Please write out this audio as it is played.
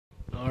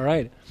All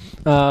right.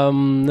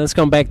 Let's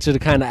come back to the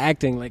kind of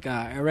acting. Like,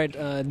 I read,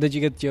 did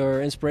you get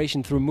your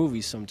inspiration through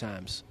movies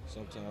sometimes?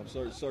 Sometimes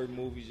certain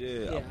movies,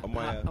 yeah. I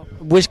might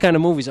have. Which kind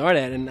of movies are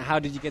that, and how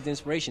did you get the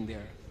inspiration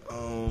there?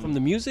 From the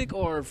Um, music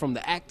or from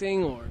the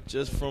acting, or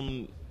just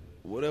from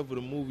whatever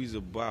the movie's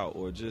about,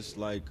 or just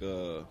like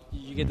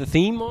you get the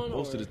theme on?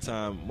 most of the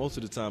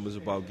time it's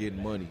about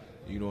getting money.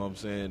 You know what I'm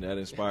saying? That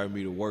inspired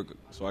me to work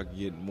so I can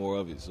get more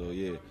of it. So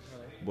yeah,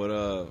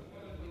 but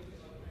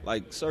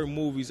like certain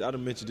movies, I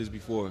done mentioned this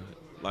before.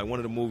 Like one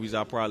of the movies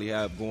I probably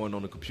have going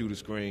on the computer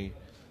screen,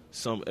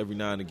 some every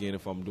now and again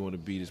if I'm doing a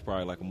beat, it's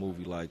probably like a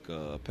movie like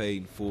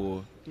Paid in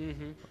Full,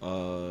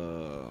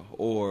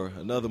 or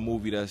another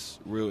movie that's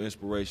real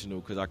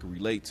inspirational because I can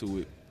relate to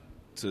it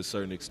to a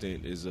certain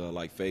extent is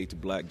like Fade to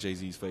Black,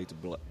 Jay-Z's Fade to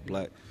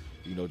Black.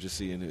 You know, just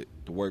seeing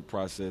the work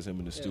process, him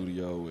in the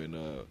studio, and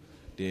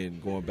then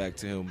going back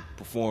to him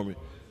performing.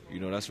 You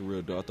know, that's a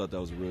real dope. I thought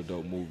that was a real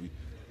dope movie,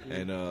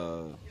 and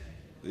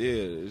yeah,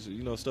 it's,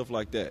 you know, stuff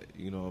like that.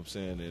 You know what I'm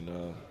saying?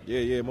 And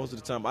yeah. Most of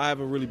the time, I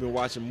haven't really been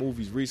watching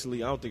movies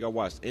recently. I don't think I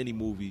watched any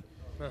movie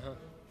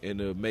in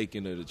the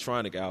making of the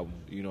Tronic album.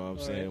 You know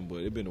what I'm saying? But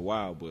it's been a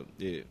while. But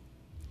yeah.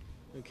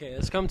 Okay,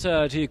 let's come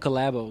to your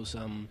collabos.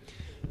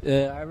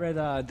 I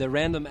read the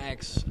Random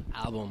Acts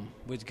album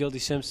with Guilty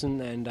Simpson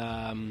and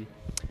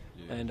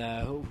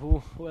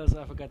who else?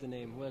 I forgot the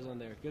name. Who else on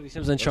there? Guilty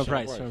Simpson and Sean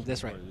Price.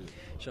 That's right,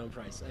 Sean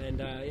Price. And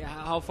yeah,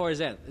 how far is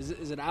that?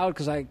 Is it out?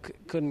 Because I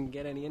couldn't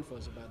get any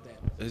infos about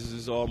that. This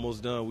is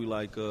almost done. We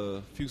like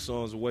a few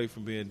songs away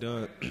from being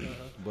done.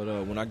 But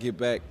when I get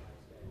back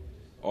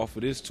off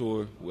of this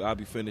tour, I'll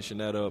be finishing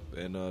that up,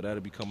 and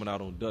that'll be coming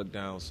out on Duck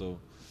Down. So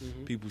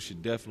people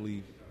should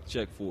definitely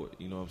check for it.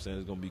 You know what I'm saying?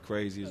 It's gonna be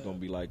crazy. It's gonna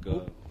be like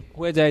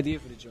who had the idea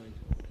for the joint?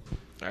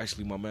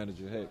 Actually, my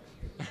manager, Heck.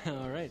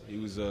 All right. He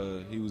was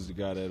the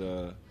guy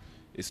that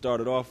it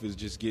started off as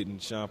just getting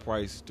Sean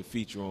Price to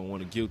feature on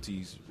one of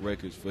Guilty's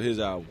records for his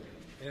album,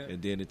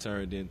 and then it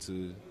turned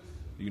into,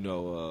 he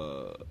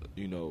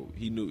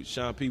knew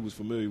Sean P was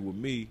familiar with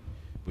me,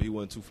 but he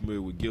wasn't too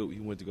familiar with Guilt. He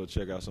went to go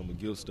check out some of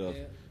Guilt stuff,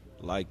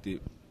 liked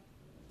it,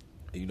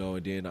 you know,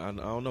 and then I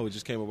don't know, it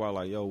just came about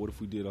like, yo, what if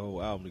we did a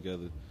whole album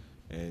together?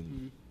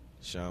 And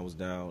Sean was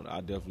down.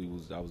 I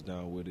was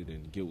down with it,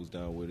 and Guilt was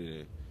down with it,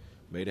 and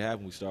made it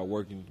happen. We started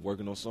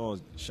working on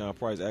songs. Sean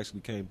Price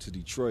actually came to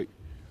Detroit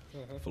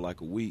for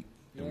like a week,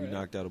 and we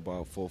knocked out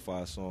about 4 or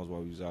 5 songs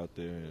while we was out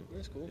there. And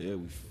that's cool. Yeah,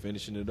 we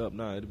finishing it up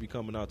now. It'll be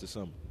coming out to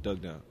summer.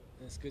 Dug Down.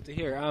 That's good to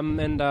hear.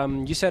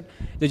 And you said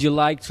that you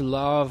like to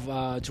love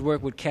to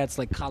work with cats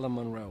like Colin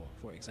Monroe,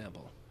 for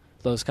example.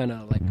 Those kind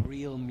of like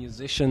real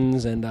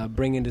musicians, and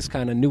bringing this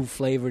kind of new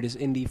flavor, this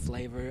indie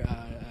flavor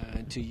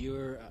to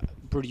your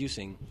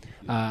producing.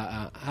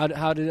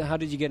 How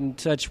did you get in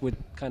touch with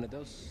kind of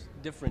those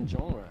different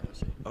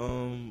genres? I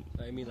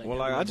mean, like, well,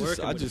 like I just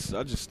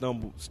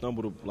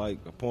stumbled like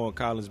upon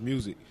Colin's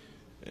music,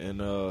 and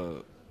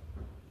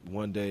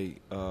one day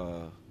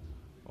I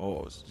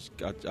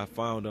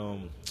found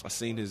I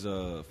seen his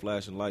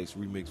Flashing Lights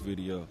remix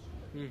video,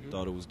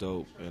 thought it was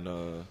dope,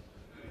 and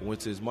went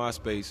to his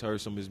MySpace,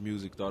 heard some of his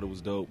music, thought it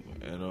was dope,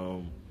 and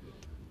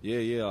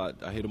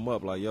I hit him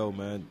up like, yo,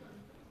 man,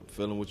 I'm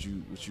feeling what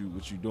you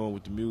doing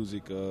with the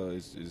music,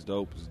 it's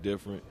dope, it's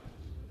different,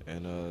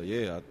 and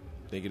I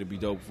think it'd be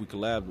dope if we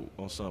collabed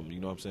on something,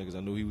 you know what I'm saying, because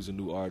I knew he was a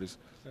new artist,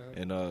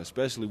 and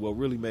especially what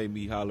really made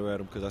me holler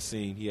at him, because I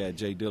seen he had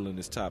J.Dilla in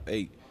his top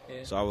 8,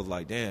 so I was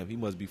like, damn, he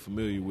must be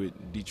familiar with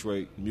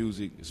Detroit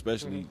music,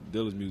 especially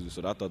Dilla's music,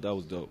 so I thought that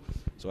was dope.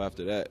 So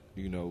after that,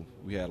 you know,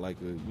 we had like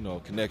a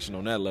connection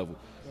on that level.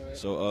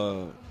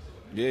 So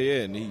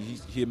and he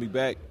hit me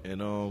back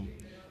and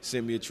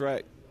sent me a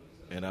track,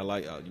 and I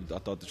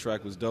thought the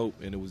track was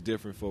dope, and it was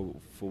different for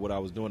what I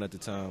was doing at the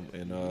time,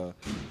 and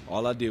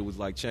all I did was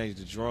like change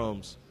the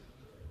drums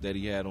that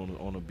he had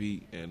on a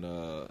beat, and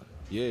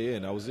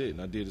and that was it.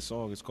 And I did a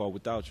song. It's called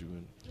Without You.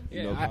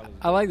 And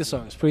I like the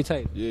song. It's pretty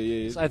tight.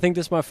 Yeah. I think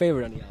this is my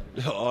favorite on the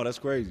album. Oh, that's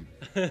crazy.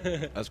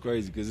 That's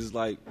crazy because it's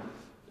like,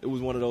 it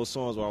was one of those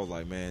songs where I was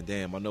like, man,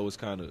 damn, I know it's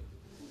kind of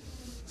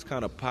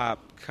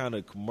pop, kind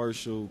of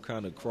commercial,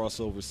 kind of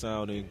crossover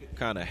sounding,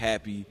 kind of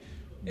happy,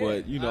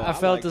 but I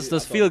felt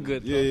this feel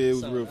good. Yeah, it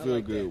was real feel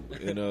good,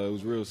 and it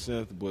was real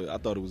synth, but I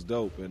thought it was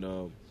dope,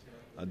 and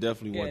I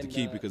definitely wanted to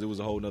keep it because it was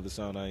a whole nother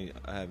sound I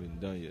haven't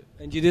done yet.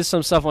 And you did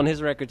some stuff on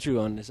his record too,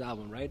 on this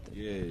album, right?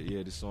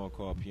 Yeah, this song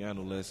called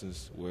Piano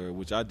Lessons,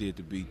 which I did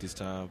the beat this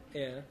time.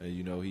 Yeah.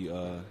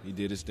 And he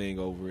did his thing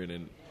over it,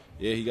 and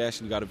he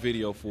actually got a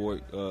video for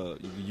it. You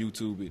can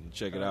YouTube it and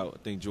check it out.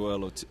 I think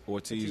Joel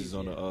Ortiz is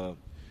on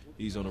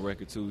he's on the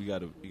record too. He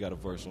got a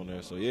verse on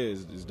there. So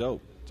it's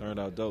dope. Turned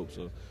out dope.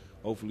 So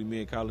hopefully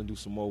me and Colin do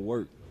some more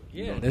work.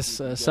 Yeah, this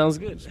sounds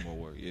good. Do some more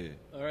work, yeah.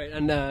 All right,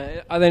 and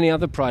are there any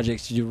other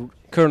projects you're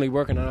currently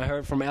working on? I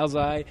heard from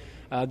Elzai,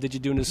 did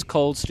you do this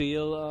Cold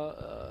Steel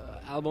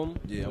album?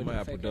 Yeah, I'm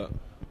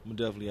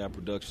definitely have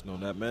production on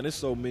that, man. There's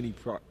so many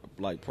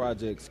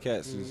projects,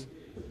 cats is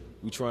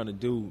we trying to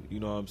do, you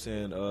know what I'm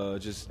saying?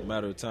 Just a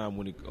matter of time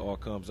when it all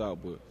comes out,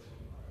 but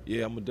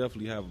yeah, I'm gonna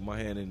definitely have my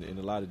hand in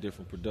a lot of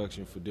different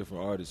production for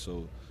different artists.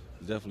 So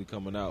it's definitely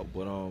coming out.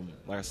 But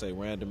like I say,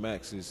 Random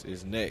Acts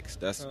is next.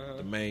 That's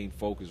the main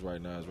focus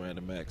right now is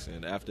Random Acts,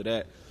 and after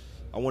that,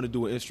 I want to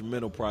do an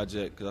instrumental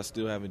project because I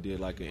still haven't did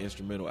like an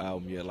instrumental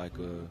album yet, like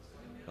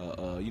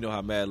you know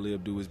how Mad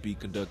Lib do his beat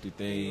conductor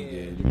thing,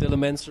 and the Dilla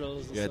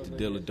Minstrels. you had the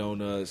Dilla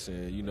Donuts,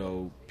 and you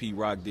know Pete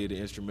Rock did an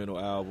instrumental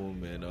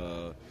album, and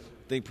I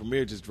think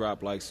Premier just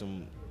dropped like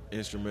some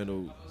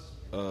instrumental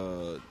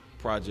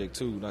project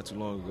too, not too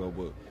long ago.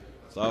 But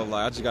so I was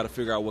like, I just got to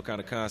figure out what kind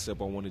of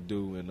concept I want to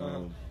do,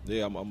 and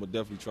yeah, I'm gonna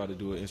definitely try to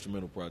do an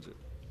instrumental project.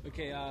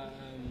 Okay.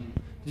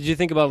 Did you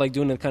think about like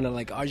doing it kind of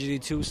like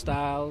RGD2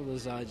 style?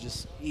 Was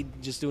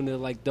just doing it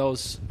like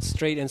those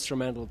straight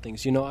instrumental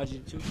things? You know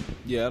RGD2?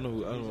 Yeah, I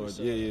know.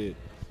 Yeah.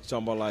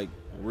 Talking about like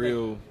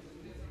real,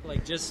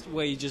 like just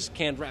where you just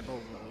can't rap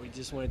over, or you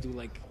just want to do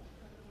like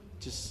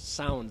just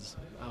sounds.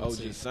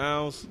 Just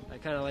sounds. I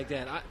kind of like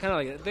that. I kind of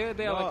like it.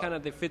 They all kind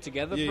of they fit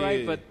together,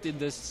 right? But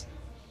this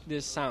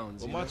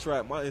sounds.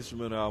 Well, my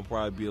instrumental album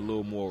probably be a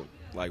little more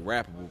like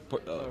rappable.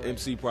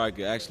 MC probably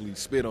could actually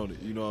spit on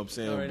it. You know what I'm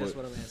saying? All right, that's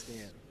what I'm asking.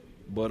 Yeah.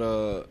 But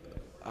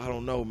I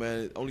don't know,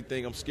 man. The only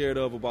thing I'm scared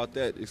of about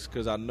that is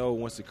because I know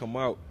once it come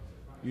out,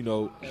 you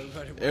know,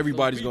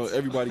 everybody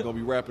gonna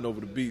be rapping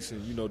over the beats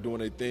and you know doing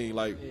their thing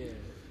like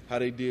how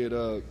they did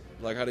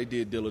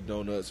Dilla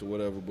Donuts or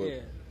whatever.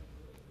 But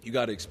you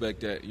got to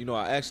expect that. You know,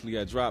 I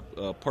actually dropped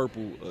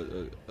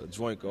Purple, a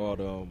joint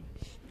called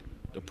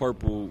the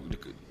Purple, the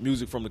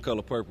music from the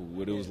color Purple,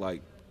 where it was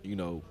like you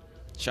know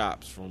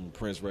chops from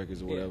Prince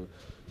Records or whatever.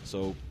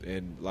 So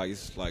and like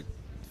it's like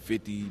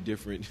 50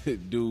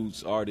 different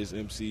dudes, artists,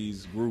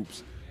 MCs,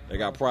 groups. They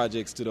got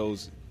projects to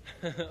those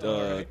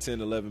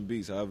 10, 11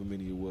 beats, however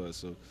many it was.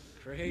 So,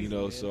 crazy, you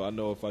know, man. so I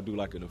know if I do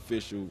like an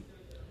official,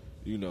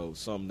 you know,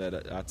 something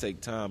that I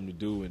take time to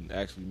do and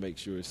actually make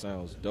sure it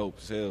sounds dope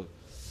as hell,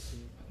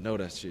 know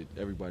that shit.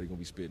 Everybody gonna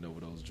be spitting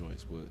over those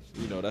joints. But,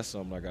 you know, that's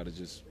something I gotta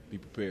just be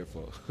prepared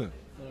for.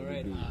 All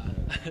right.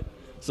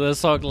 So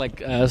let's talk like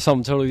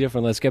something totally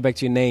different. Let's get back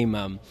to your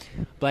name.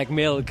 Black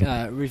Milk,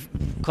 kind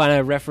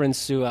of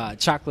reference to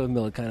chocolate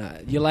milk. Kind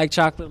of. You like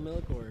chocolate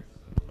milk, or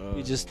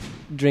you just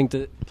drink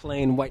the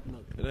plain white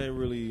milk? It ain't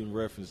really in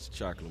reference to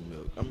chocolate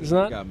milk. I mean, it's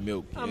not? It got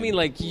milk. I mean,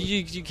 like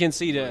you can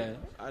see the.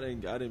 I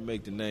didn't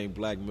make the name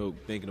Black Milk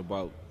thinking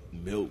about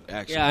milk.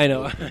 Actually, yeah, I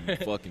know.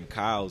 Fucking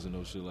cows and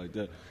no shit like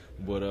that.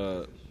 But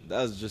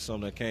that was just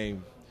something that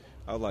came.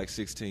 I was like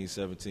 16,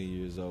 17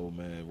 years old,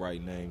 man,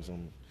 writing names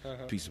on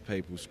a piece of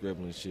paper,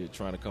 scribbling shit,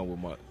 trying to come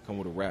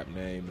with a rap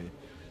name and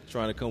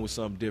trying to come with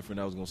something different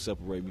that was gonna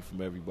separate me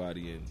from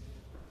everybody, and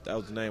that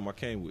was the name I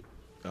came with.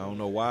 I don't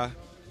know why.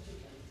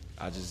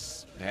 I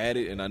just had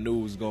it, and I knew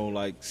it was gonna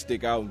like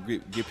stick out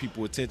and get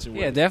people attention.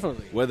 Yeah,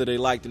 definitely. Whether they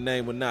liked the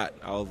name or not,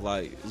 I was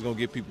like, it's gonna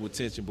get people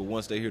attention. But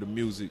once they hear the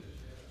music,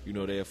 you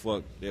know, they'll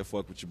fuck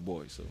with your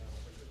boy. So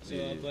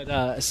yeah.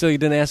 But still, you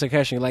didn't answer the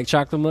question. You like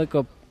chocolate milk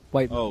or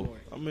white milk?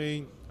 Oh, I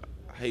mean,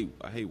 I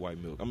hate white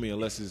milk. I mean,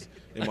 unless it's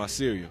in my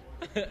cereal.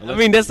 I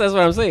mean, that's what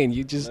I'm saying.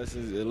 You just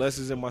unless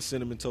it's in my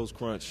Cinnamon Toast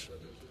Crunch.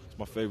 It's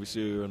my favorite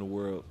cereal in the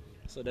world.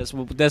 So that's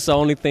the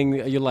only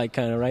thing you like,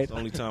 kind of, right? The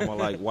only time I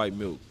like white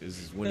milk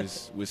is when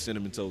it's with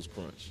Cinnamon Toast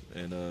Crunch,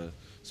 and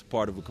it's a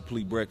part of a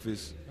complete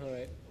breakfast. All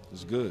right,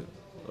 it's good.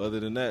 Other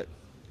than that,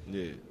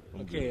 yeah.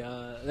 Okay,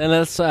 then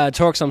let's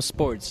talk some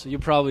sports. You're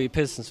probably a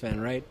Pistons fan,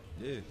 right?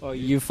 Yeah. Oh,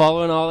 you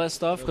following all that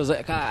stuff? Because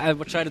I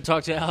tried to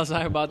talk to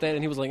Alzheimer about that,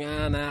 and he was like,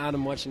 nah,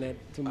 I'm watching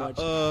that too much.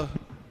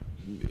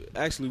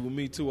 Actually, with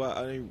me too,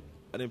 I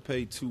didn't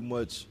pay too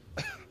much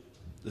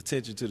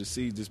attention to the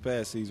season this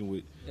past season.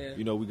 With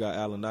you know, we got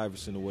Allen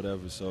Iverson or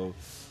whatever, so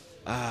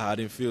I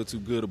didn't feel too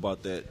good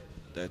about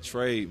that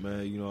trade,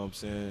 man. You know what I'm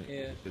saying?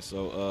 Yeah.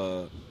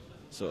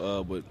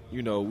 So but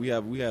you know, we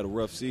had a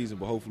rough season,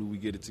 but hopefully we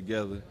get it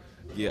together.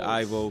 Yeah,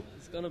 Ivo.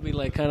 It's gonna be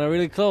like kind of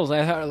really close.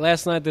 I heard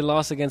last night they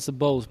lost against the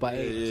Bulls by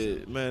 8.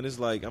 Yeah, man, it's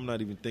like I'm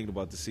not even thinking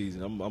about the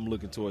season. I'm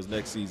looking towards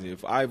next season.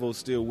 If Ivo's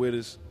still with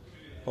us,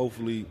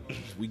 hopefully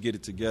we get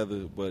it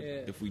together. But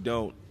if we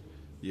don't,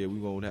 we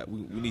won't have.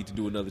 We need to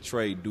do another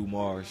trade. Do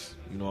Mars.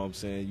 You know what I'm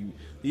saying?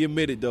 He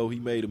admitted though he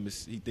made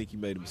he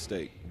made a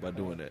mistake by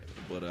doing that.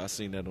 But I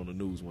seen that on the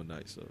news one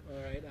night. So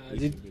all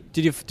right.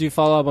 Do you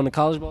follow up on the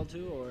college ball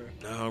too, or?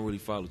 No, I don't really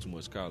follow too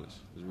much college.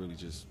 It's really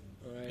just.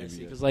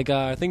 Because like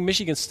I think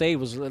Michigan State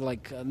was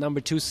like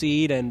number 2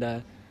 seed,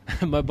 and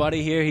my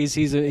buddy here he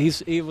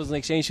was an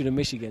exchange student in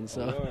Michigan,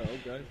 so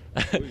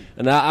okay.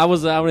 and I'm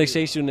an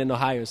exchange student in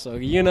Ohio, so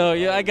you know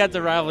I got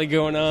the rivalry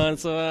going on,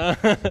 so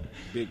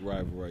big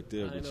rival right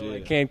there. But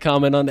I can't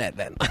comment on that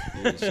then.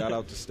 Shout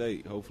out to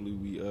State. Hopefully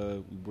we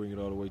bring it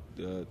all the way,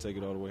 take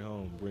it all the way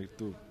home, bring it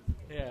through.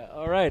 Yeah.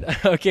 All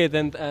right. Okay.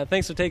 Then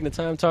thanks for taking the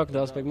time talking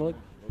to us, Big Malik.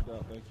 No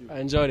doubt. Thank you. I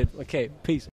enjoyed it. Okay. Peace.